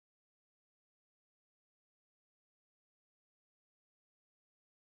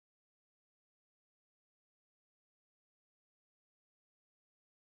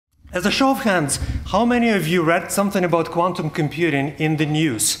As a show of hands, how many of you read something about quantum computing in the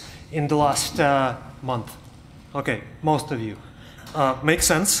news in the last month? Okay, most of you. Makes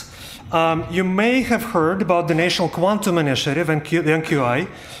sense. You may have heard about the National Quantum Initiative, the NQI,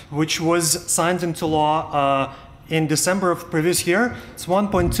 which was signed into law in December of the previous year. It's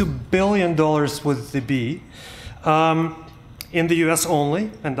 $1.2 billion with the B in the US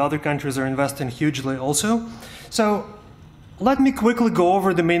only, and other countries are investing hugely also. So let me quickly go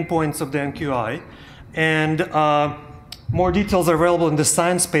over the main points of the NQI, and more details are available in the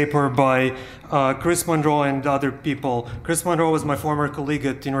science paper by Chris Monroe and other people. Chris Monroe was my former colleague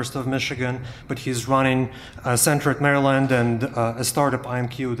at the University of Michigan, but he's running a center at Maryland and a startup,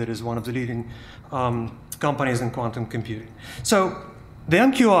 IMQ, that is one of the leading companies in quantum computing. So the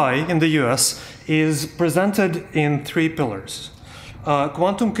NQI in the US is presented in 3 pillars.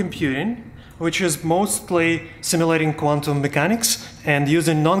 Quantum computing, which is mostly simulating quantum mechanics and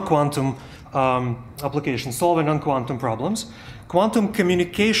using non-quantum applications, solving non-quantum problems. Quantum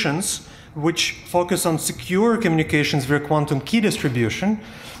communications, which focus on secure communications via quantum key distribution,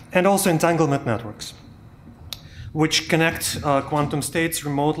 and also entanglement networks, which connect quantum states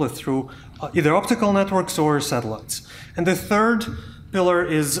remotely through either optical networks or satellites. And the third pillar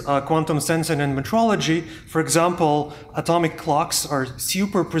is quantum sensing and metrology. For example, atomic clocks are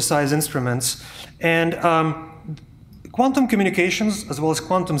super precise instruments, and quantum communications as well as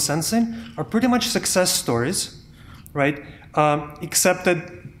quantum sensing are pretty much success stories, right? Except that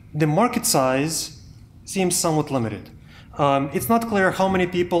the market size seems somewhat limited. It's not clear how many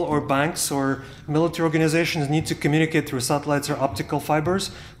people or banks or military organizations need to communicate through satellites or optical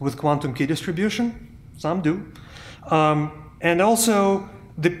fibers with quantum key distribution. Some do. And also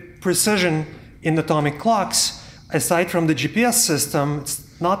the precision in atomic clocks, aside from the GPS system,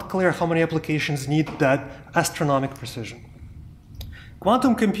 it's not clear how many applications need that astronomical precision.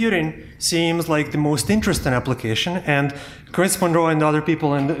 Quantum computing seems like the most interesting application, and Chris Monroe and other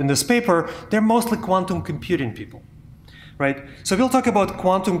people in this paper, they're mostly quantum computing people, right? So we'll talk about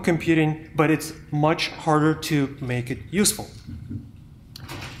quantum computing, but it's much harder to make it useful.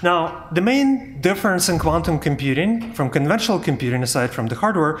 Now, the main difference in quantum computing from conventional computing, aside from the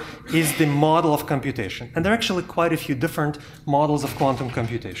hardware, is the model of computation. And there are actually quite a few different models of quantum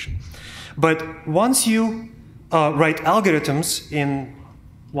computation. But once you write algorithms in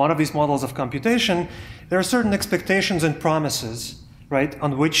one of these models of computation, there are certain expectations and promises, right,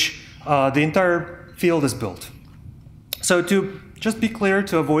 on which the entire field is built. So to just be clear,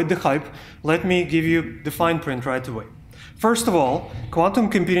 to avoid the hype, let me give you the fine print right away. First of all, quantum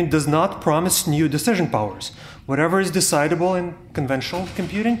computing does not promise new decision powers. Whatever is decidable in conventional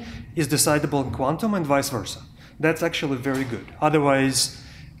computing is decidable in quantum and vice versa. That's actually very good. Otherwise,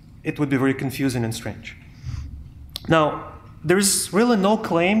 it would be very confusing and strange. Now, there is really no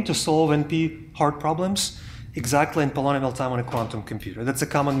claim to solve NP hard problems exactly in polynomial time on a quantum computer. That's a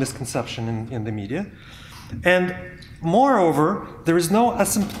common misconception in the media. And moreover, there is no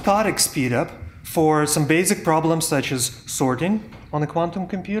asymptotic speedup for some basic problems such as sorting on a quantum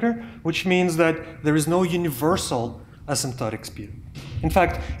computer, which means that there is no universal asymptotic speedup. In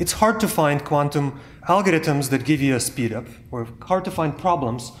fact, it's hard to find quantum algorithms that give you a speedup, or hard to find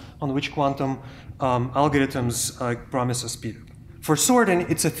problems on which quantum algorithms promise a speedup. For sorting,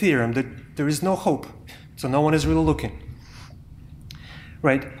 it's a theorem that there is no hope, so no one is really looking.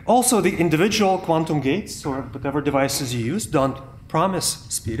 Right. Also, the individual quantum gates, or whatever devices you use, don't promise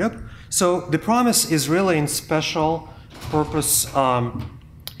speedup. So the promise is really in special purpose,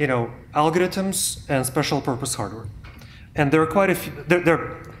 algorithms and special purpose hardware. And there are quite a few. There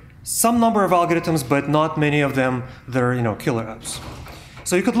are some number of algorithms, but not many of them that are killer apps.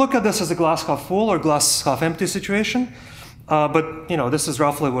 So you could look at this as a glass half full or glass half empty situation, but this is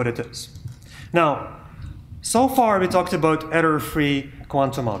roughly what it is. Now, so far we talked about error-free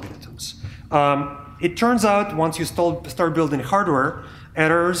quantum algorithms. It turns out once you start building hardware,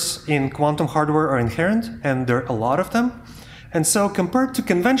 errors in quantum hardware are inherent, and there are a lot of them. And so compared to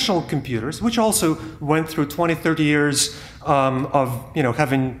conventional computers, which also went through 20, 30 years of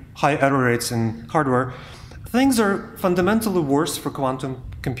having high error rates in hardware, things are fundamentally worse for quantum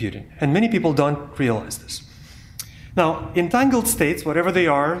computing. And many people don't realize this. Now, entangled states, whatever they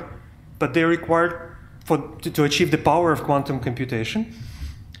are, but they're required to achieve the power of quantum computation,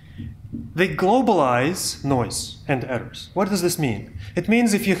 they globalize noise and errors. What does this mean? It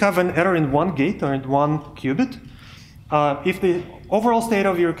means if you have an error in one gate or in one qubit, if the overall state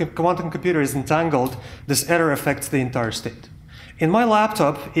of your quantum computer is entangled, this error affects the entire state. In my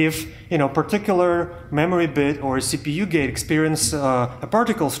laptop, if particular memory bit or CPU gate experience a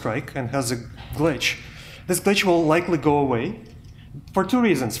particle strike and has a glitch, this glitch will likely go away. For two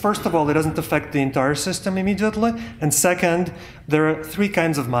reasons. First of all, it doesn't affect the entire system immediately. And second, there are three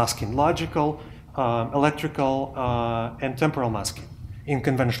kinds of masking: logical, electrical, and temporal masking in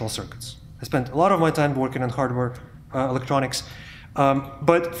conventional circuits. I spent a lot of my time working on hardware electronics.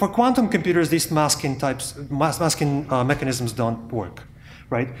 But for quantum computers, these masking mechanisms don't work,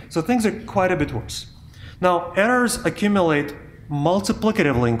 right? So things are quite a bit worse. Now, errors accumulate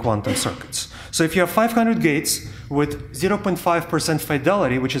multiplicatively in quantum circuits. So if you have 500 gates with 0.5%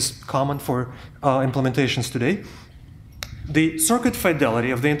 fidelity, which is common for implementations today, the circuit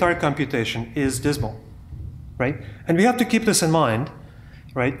fidelity of the entire computation is dismal, right? And we have to keep this in mind,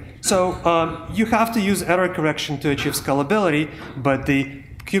 right? So you have to use error correction to achieve scalability, but the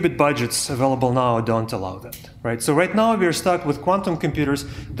qubit budgets available now don't allow that, right? So right now we are stuck with quantum computers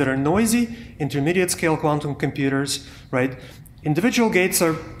that are noisy, intermediate scale quantum computers, right? Individual gates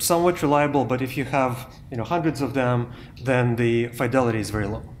are somewhat reliable, but if you have hundreds of them, then the fidelity is very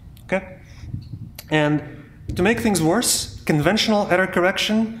low, okay? And to make things worse, conventional error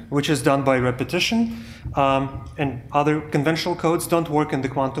correction, which is done by repetition, and other conventional codes don't work in the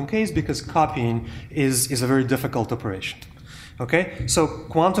quantum case because copying is a very difficult operation, okay? So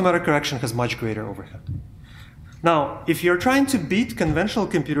quantum error correction has much greater overhead. Now, if you're trying to beat conventional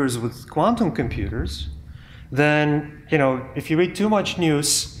computers with quantum computers, then if you read too much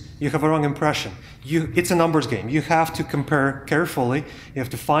news, you have a wrong impression. It's a numbers game. You have to compare carefully. You have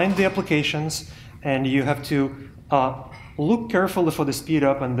to find the applications, and you have to look carefully for the speed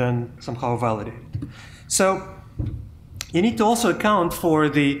up and then somehow validate it. So you need to also account for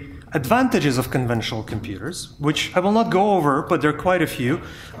the advantages of conventional computers, which I will not go over, but there are quite a few.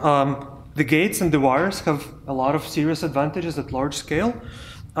 The gates and the wires have a lot of serious advantages at large scale.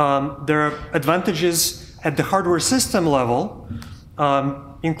 There are advantages at the hardware system level,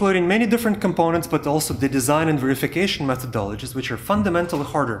 including many different components, but also the design and verification methodologies, which are fundamentally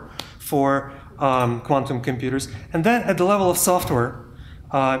harder for quantum computers. And then at the level of software,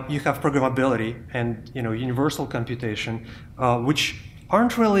 you have programmability and universal computation, which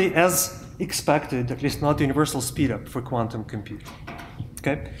aren't really as expected, at least not the universal speedup for quantum computing.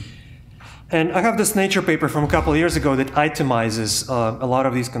 Okay? And I have this Nature paper from a couple of years ago that itemizes a lot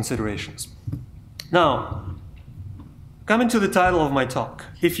of these considerations. Now, coming to the title of my talk,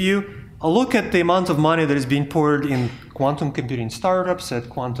 if you look at the amount of money that is being poured in quantum computing startups, at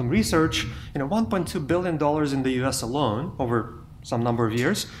quantum research, $1.2 billion in the US alone over some number of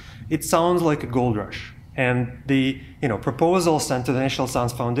years, it sounds like a gold rush. And the proposals sent to the National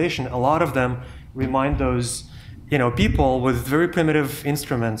Science Foundation, a lot of them remind those people with very primitive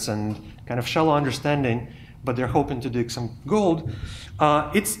instruments and kind of shallow understanding, but they're hoping to dig some gold.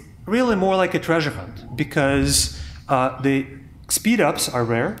 It's really more like a treasure hunt, because the speed-ups are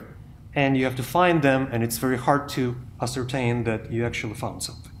rare, and you have to find them, and it's very hard to ascertain that you actually found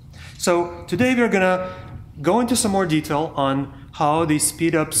something. So today we're going to go into some more detail on how these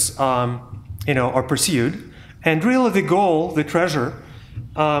speed-ups are pursued. And really the goal, the treasure,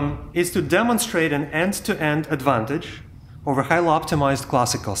 is to demonstrate an end-to-end advantage over highly optimized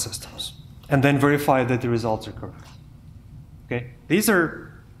classical systems, and then verify that the results are correct. Okay? These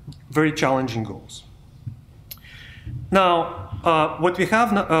are very challenging goals. Now, what we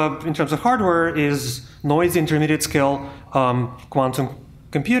have in terms of hardware is noisy intermediate scale quantum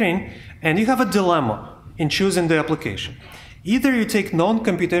computing, and you have a dilemma in choosing the application. Either you take known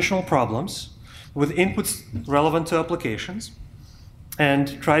computational problems with inputs relevant to applications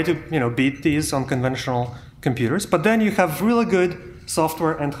and try to beat these on conventional computers, but then you have really good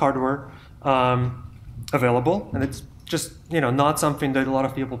software and hardware available, and it's just not something that a lot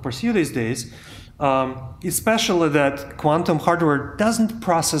of people pursue these days, especially that quantum hardware doesn't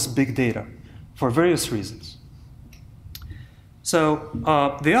process big data for various reasons. So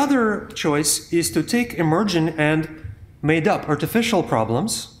the other choice is to take emerging and made up artificial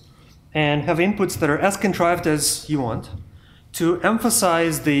problems and have inputs that are as contrived as you want to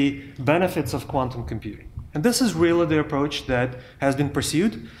emphasize the benefits of quantum computing. And this is really the approach that has been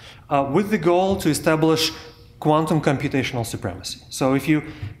pursued with the goal to establish quantum computational supremacy. So if you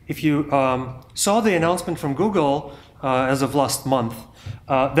saw the announcement from Google as of last month,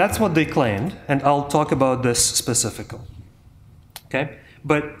 that's what they claimed, and I'll talk about this specifically. Okay?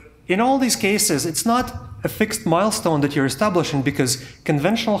 But in all these cases, it's not a fixed milestone that you're establishing, because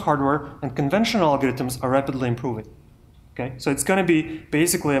conventional hardware and conventional algorithms are rapidly improving. Okay? So it's going to be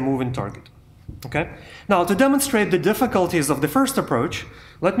basically a moving target. Okay? Now, to demonstrate the difficulties of the first approach,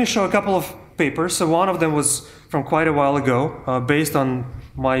 let me show a couple of papers. So one of them was from quite a while ago, based on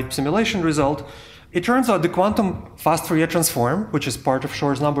my simulation result. it turns out the quantum fast Fourier transform, which is part of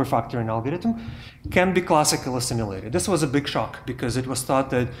Shor's number factoring algorithm, can be classically simulated. This was a big shock because it was thought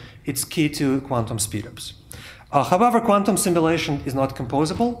that it's key to quantum speedups. However, quantum simulation is not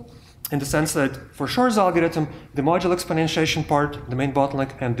composable in the sense that for Shor's algorithm, the modular exponentiation part, the main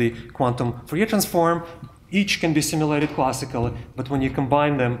bottleneck, and the quantum Fourier transform, each can be simulated classically, but when you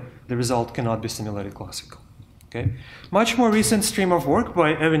combine them, the result cannot be simulated classically. Okay. Much more recent stream of work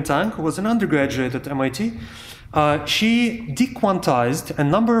by Evan Tang, who was an undergraduate at MIT. She dequantized a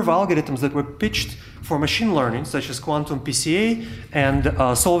number of algorithms that were pitched for machine learning, such as quantum PCA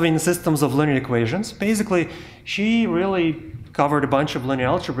and solving systems of linear equations. Basically, she really covered a bunch of linear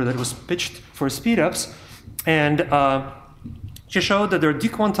algebra that was pitched for speedups, and she showed that there are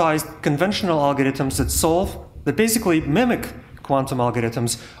dequantized conventional algorithms that basically mimic quantum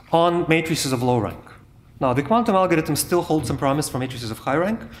algorithms on matrices of low rank. Now, the quantum algorithm still holds some promise for matrices of high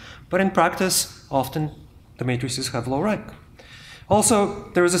rank, but in practice, often the matrices have low rank. Also,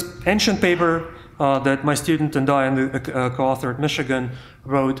 there was this ancient paper that my student and I and the co-author at Michigan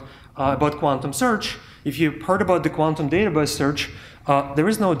wrote about quantum search. If you've heard about the quantum database search, there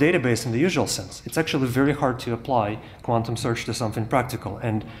is no database in the usual sense. It's actually very hard to apply quantum search to something practical,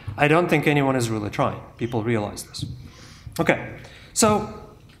 and I don't think anyone is really trying. People realize this. Okay, so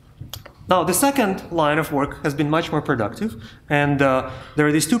now, the second line of work has been much more productive, and there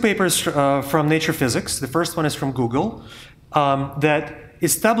are these two papers from Nature Physics. The first one is from Google that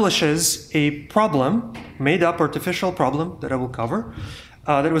establishes a problem, made-up artificial problem that I will cover,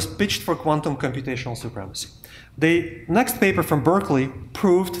 that was pitched for quantum computational supremacy. The next paper from Berkeley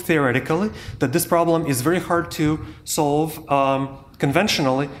proved theoretically that this problem is very hard to solve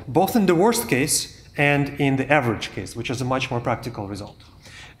conventionally, both in the worst case and in the average case, which is a much more practical result.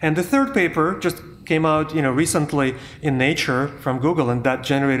 And the third paper just came out recently in Nature from Google, and that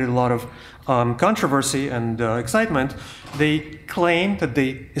generated a lot of controversy and excitement. They claim that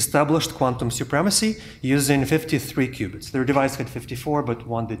they established quantum supremacy using 53 qubits. Their device had 54, but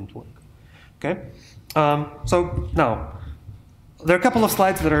one didn't work. Okay? So now, there are a couple of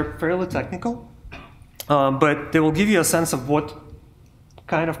slides that are fairly technical, but they will give you a sense of what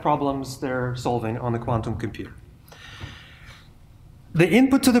kind of problems they're solving on the quantum computer. The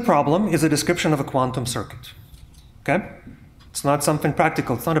input to the problem is a description of a quantum circuit. Okay? It's not something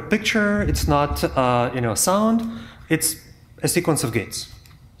practical. It's not a picture. It's not sound. It's a sequence of gates.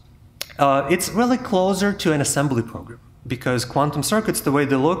 It's really closer to an assembly program because quantum circuits, the way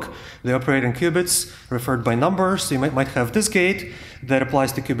they look, they operate in qubits referred by numbers. So you might have this gate that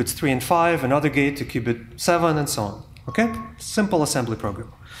applies to qubits 3 and 5, another gate to qubit 7, and so on. Okay? Simple assembly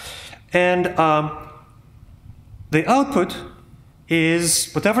program. And the output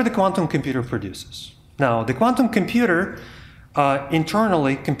is whatever the quantum computer produces. Now, the quantum computer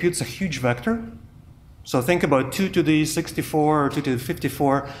internally computes a huge vector. So think about 2 to the 64 or 2 to the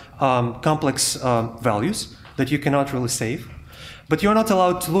 54 complex values that you cannot really save. But you're not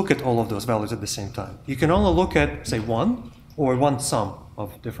allowed to look at all of those values at the same time. You can only look at, say, one or one sum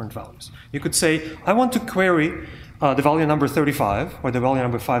of different values. You could say, I want to query the value number 35 or the value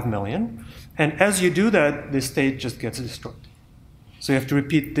number 5 million. And as you do that, the state just gets destroyed. So you have to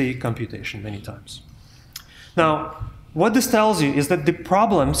repeat the computation many times. Now, what this tells you is that the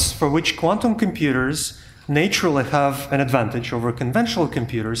problems for which quantum computers naturally have an advantage over conventional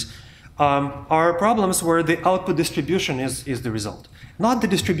computers are problems where the output distribution is the result. Not the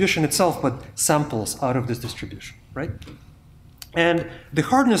distribution itself, but samples out of this distribution, right? And the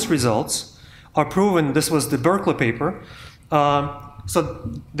hardness results are proven. This was the Berkeley paper.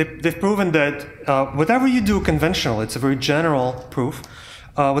 So they've proven that whatever you do conventionally, it's a very general proof,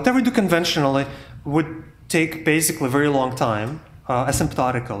 whatever you do conventionally would take basically a very long time,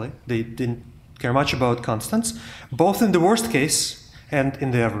 asymptotically. They didn't care much about constants, both in the worst case and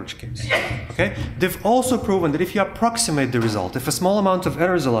in the average case. Okay? They've also proven that if you approximate the result, if a small amount of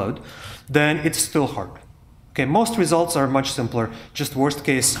error is allowed, then it's still hard. Okay? Most results are much simpler, just worst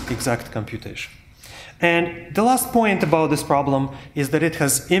case exact computation. And the last point about this problem is that it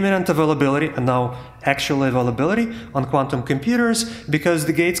has imminent availability and now actual availability on quantum computers because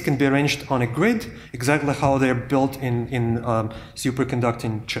the gates can be arranged on a grid, exactly how they're built in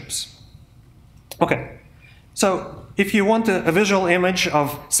superconducting chips. Okay, so if you want a visual image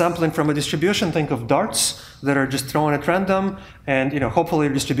of sampling from a distribution, think of darts that are just thrown at random, and hopefully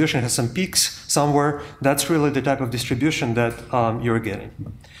your distribution has some peaks somewhere. That's really the type of distribution that you're getting.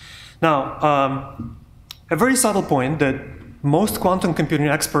 Now, a very subtle point that most quantum computing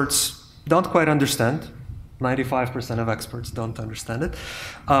experts don't quite understand, 95% of experts don't understand it,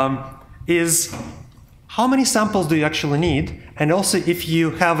 is how many samples do you actually need? And also, if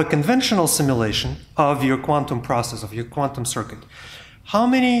you have a conventional simulation of your quantum process, of your quantum circuit, how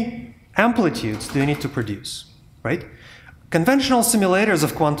many amplitudes do you need to produce, right? Conventional simulators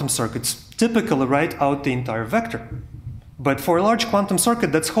of quantum circuits typically write out the entire vector. But for a large quantum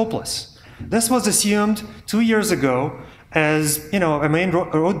circuit, that's hopeless. This was assumed 2 years ago as, you know, a main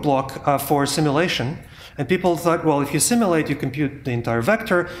roadblock for simulation. And people thought, well, if you simulate, you compute the entire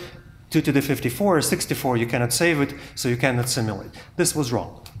vector, 2 to the 54 or 64, you cannot save it, so you cannot simulate. This was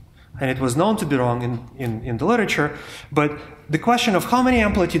wrong. And it was known to be wrong in the literature. But the question of how many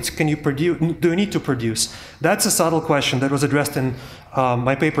amplitudes can you do you need to produce, that's a subtle question that was addressed in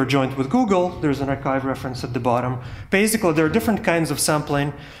my paper joint with Google. There's an archive reference at the bottom. Basically, there are different kinds of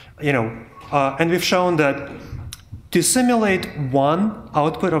sampling, you know, and we've shown that to simulate one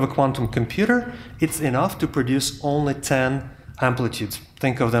output of a quantum computer, it's enough to produce only 10 amplitudes.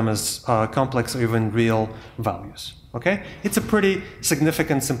 Think of them as complex or even real values. Okay? It's a pretty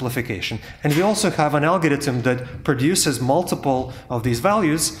significant simplification. And we also have an algorithm that produces multiple of these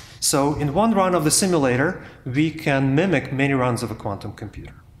values. So in one run of the simulator, we can mimic many runs of a quantum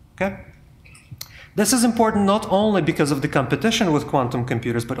computer. Okay? This is important not only because of the competition with quantum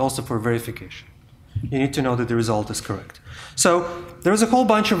computers, but also for verification. You need to know that the result is correct. So there's a whole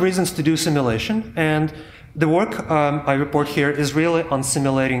bunch of reasons to do simulation, and the work I report here is really on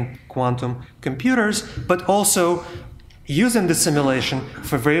simulating quantum computers, but also using the simulation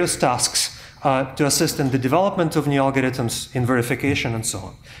for various tasks to assist in the development of new algorithms, in verification, and so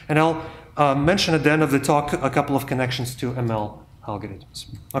on. And I'll mention at the end of the talk a couple of connections to ML algorithms.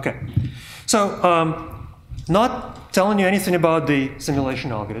 Okay, so not telling you anything about the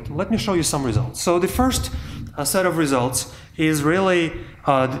simulation algorithm, let me show you some results. So the first set of results is really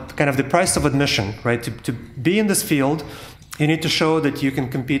kind of the price of admission, right? To be in this field, you need to show that you can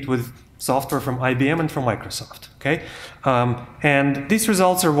compete with software from IBM and from Microsoft, okay? And these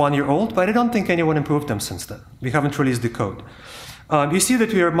results are 1 year old, but I don't think anyone improved them since then. We haven't released the code. You see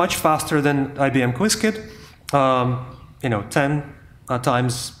that we are much faster than IBM QuizKit. You know, 10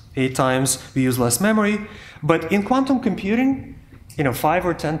 times, 8 times, we use less memory. But in quantum computing, you know, 5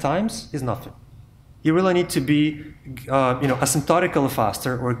 or 10 times is nothing. You really need to be, you know, asymptotically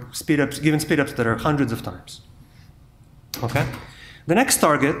faster or given speedups that are hundreds of times. Okay. The next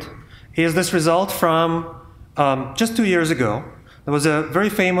target is this result from just 2 years ago. There was a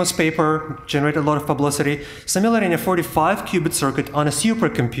very famous paper, generated a lot of publicity, simulating a 45-qubit circuit on a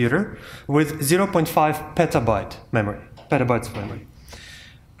supercomputer with 0.5 petabytes of memory.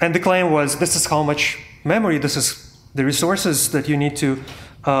 And the claim was, this is how much memory, this is the resources that you need to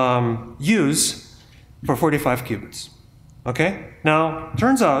use for 45 qubits. Okay? Now,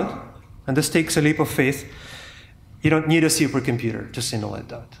 turns out, and this takes a leap of faith, you don't need a supercomputer to simulate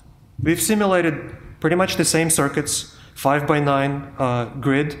that. We've simulated pretty much the same circuits, 5 by 9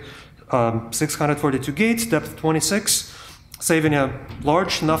 grid, 642 gates, depth 26, saving a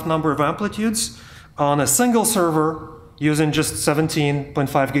large enough number of amplitudes on a single server using just 17.5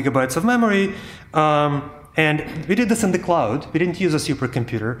 gigabytes of memory. And we did this in the cloud. We didn't use a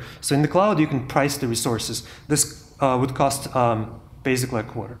supercomputer. So in the cloud, you can price the resources. This would cost basically a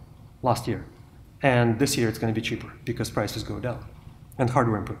quarter last year. And this year, it's going to be cheaper because prices go down and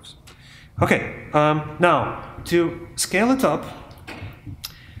hardware improves. OK, now, to scale it up,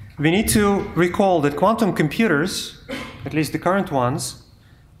 we need to recall that quantum computers, at least the current ones,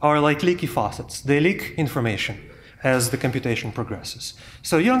 are like leaky faucets. They leak information as the computation progresses.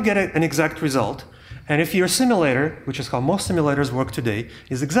 So you don't get an exact result. And if your simulator, which is how most simulators work today,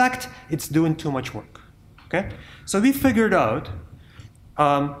 is exact, it's doing too much work. Okay? So we figured out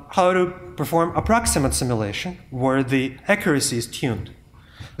how to perform approximate simulation where the accuracy is tuned.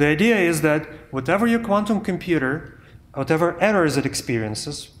 The idea is that whatever your quantum computer, whatever errors it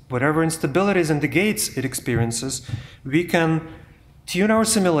experiences, whatever instabilities in the gates it experiences, we can tune our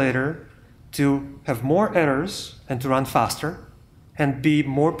simulator to have more errors and to run faster and be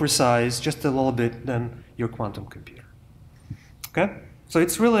more precise just a little bit than your quantum computer. Okay? So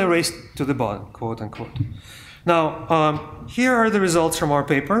it's really a race to the bottom, quote unquote. Now, here are the results from our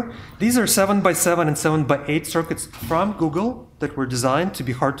paper. These are 7 by 7 and 7 by 8 circuits from Google that were designed to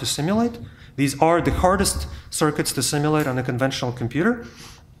be hard to simulate. These are the hardest circuits to simulate on a conventional computer.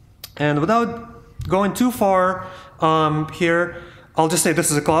 And without going too far here, I'll just say this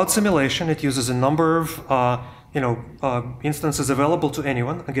is a cloud simulation. It uses a number of instances available to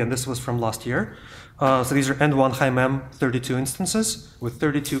anyone. Again, this was from last year. So these are N1 high-mem 32 instances with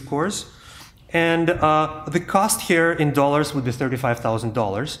 32 cores. And the cost here in dollars would be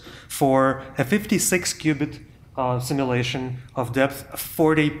 $35,000 for a 56-qubit simulation of depth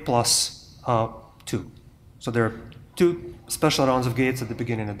 40 plus 2. So there are two special rounds of gates at the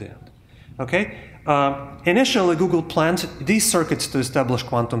beginning and at the end. Okay? Initially, Google planned these circuits to establish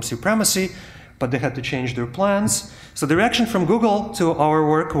quantum supremacy, but they had to change their plans. So the reaction from Google to our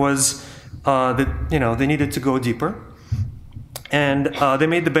work was that they needed to go deeper. And they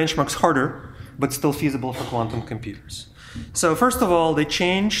made the benchmarks harder, but still feasible for quantum computers. So first of all, they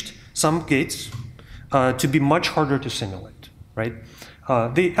changed some gates to be much harder to simulate, right?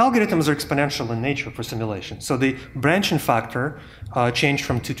 The algorithms are exponential in nature for simulation. So the branching factor changed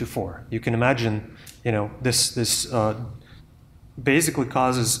from 2 to 4. You can imagine, this basically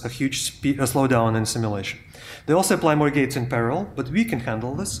causes a huge slowdown in simulation. They also apply more gates in parallel, but we can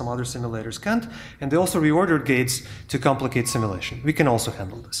handle this. Some other simulators can't. And they also reordered gates to complicate simulation. We can also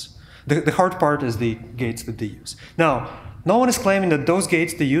handle this. The hard part is the gates that they use. Now, no one is claiming that those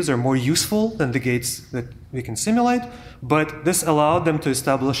gates they use are more useful than the gates that we can simulate, but this allowed them to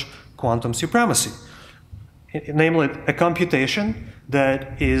establish quantum supremacy, namely a computation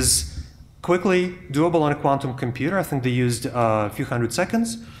that is quickly doable on a quantum computer. I think they used a few hundred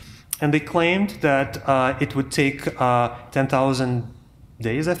seconds, and they claimed that it would take 10,000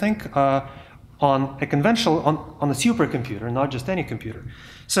 days, I think, on a conventional, on a supercomputer, not just any computer.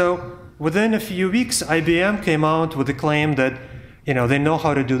 So within a few weeks, IBM came out with a claim that they know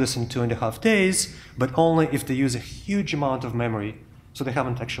how to do this in 2.5 days, but only if they use a huge amount of memory. So they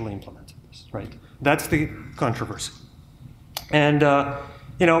haven't actually implemented this, right? That's the controversy. And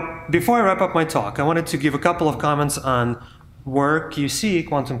before I wrap up my talk, I wanted to give a couple of comments on where QC,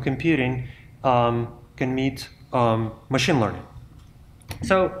 quantum computing, can meet machine learning.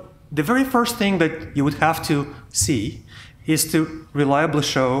 So the very first thing that you would have to see is to reliably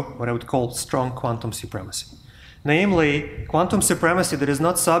show what I would call strong quantum supremacy. Namely, quantum supremacy that is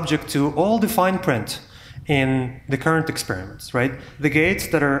not subject to all the fine print in the current experiments, right? The gates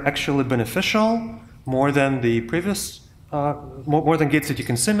that are actually beneficial more than the previous, more than gates that you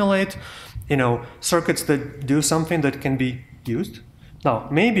can simulate, circuits that do something that can be used. Now,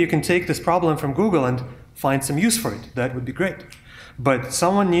 maybe you can take this problem from Google and find some use for it. That would be great. But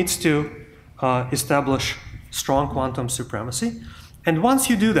someone needs to establish strong quantum supremacy. And once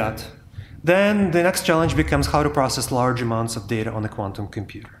you do that, then the next challenge becomes how to process large amounts of data on a quantum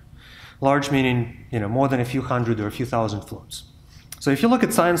computer. Large meaning more than a few hundred or a few thousand floats. So if you look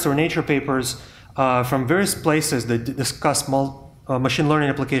at Science or Nature papers from various places that discuss machine learning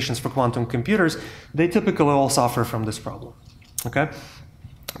applications for quantum computers, they typically all suffer from this problem. Okay?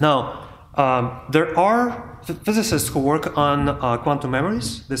 Now, there are physicists who work on quantum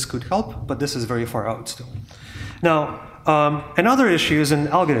memories. This could help, but this is very far out still. Now, another issue is in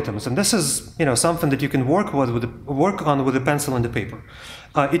algorithms, and this is something that you can work on with a pencil and a paper.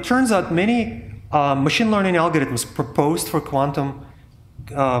 It turns out many machine learning algorithms proposed for quantum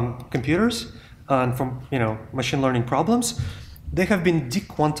computers and from machine learning problems, they have been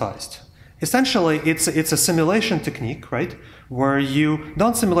dequantized. Essentially, it's a simulation technique, right, where you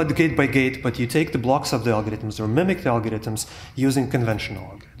don't simulate the gate by gate, but you take the blocks of the algorithms or mimic the algorithms using conventional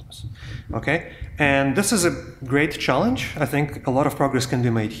algorithms. Okay, and this is a great challenge. I think a lot of progress can be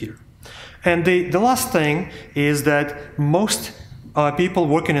made here. And the last thing is that most people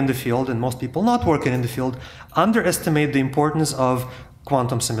working in the field and most people not working in the field underestimate the importance of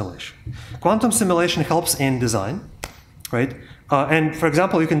quantum simulation. Quantum simulation helps in design, right? And for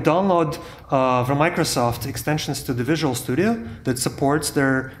example, you can download from Microsoft extensions to the Visual Studio that supports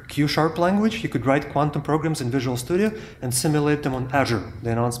their Q# language. You could write quantum programs in Visual Studio and simulate them on Azure.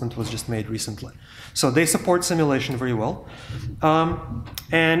 The announcement was just made recently. So they support simulation very well.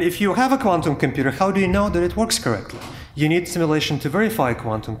 And if you have a quantum computer, how do you know that it works correctly? You need simulation to verify a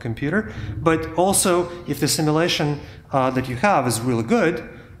quantum computer, but also if the simulation that you have is really good,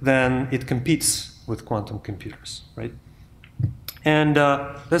 then it competes with quantum computers, right? And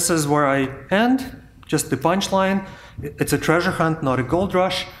this is where I end, just the punchline. It's a treasure hunt, not a gold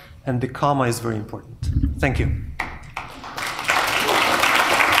rush, and the comma is very important. Thank you.